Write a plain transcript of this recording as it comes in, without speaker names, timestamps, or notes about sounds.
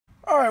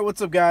Alright,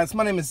 what's up guys?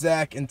 My name is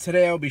Zach, and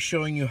today I'll be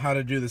showing you how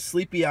to do the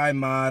Sleepy Eye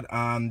mod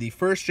on the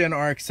first gen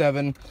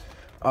RX-7,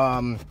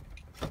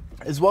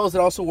 as well as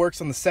it also works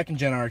on the second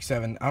gen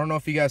RX-7. I don't know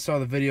if you guys saw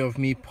the video of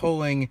me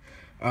pulling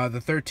the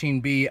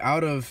 13B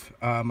out of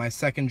my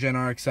second gen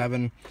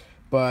RX-7,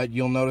 but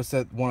you'll notice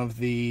that one of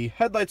the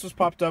headlights was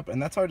popped up, and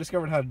that's how I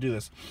discovered how to do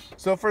this.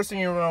 So first thing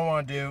you're going to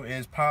want to do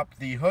is pop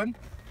the hood,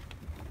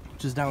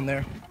 which is down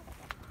there,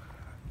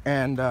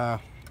 and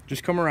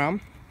just come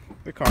around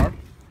the car.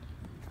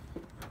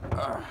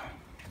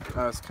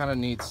 This kind of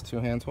needs two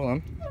hands.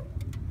 Hold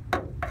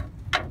on.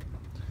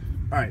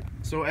 Alright,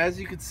 so as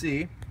you can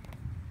see,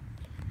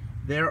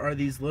 there are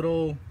these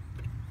little,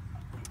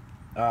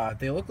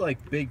 they look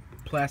like big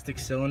plastic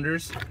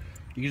cylinders.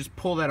 You can just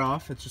pull that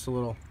off. It's just a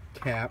little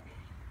cap.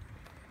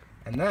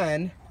 And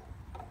then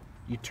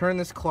you turn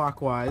this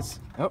clockwise.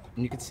 Oh,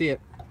 and you can see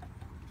it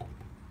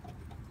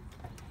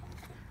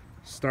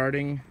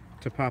starting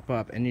to pop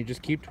up. And you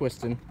just keep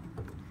twisting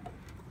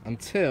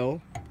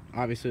until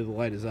obviously the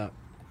light is up.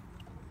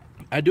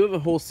 I do have a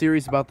whole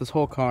series about this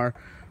whole car,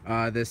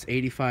 this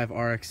 85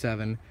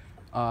 RX-7.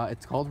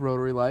 It's called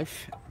Rotary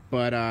Life,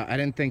 but I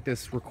didn't think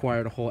this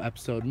required a whole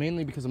episode,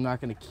 mainly because I'm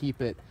not going to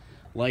keep it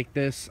like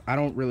this. I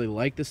don't really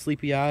like the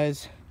sleepy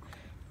eyes,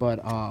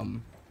 but I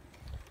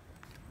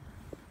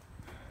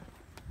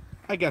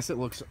guess it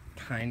looks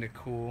kind of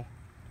cool.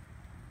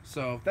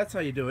 So that's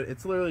how you do it.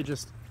 It's literally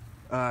just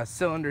a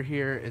cylinder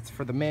here. It's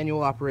for the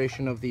manual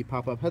operation of the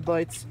pop-up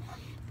headlights,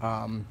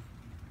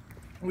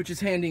 which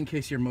is handy in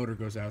case your motor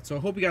goes out. So I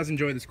hope you guys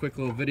enjoyed this quick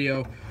little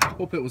video.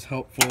 Hope it was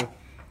helpful.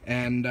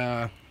 And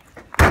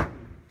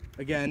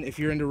again, if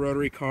you're into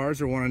rotary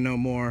cars or want to know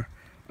more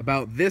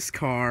about this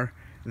car,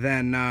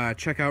 then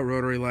check out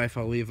Rotary Life.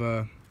 I'll leave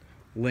a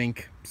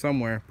link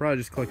somewhere. Probably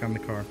just click on the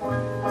car.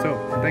 So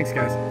thanks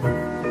guys.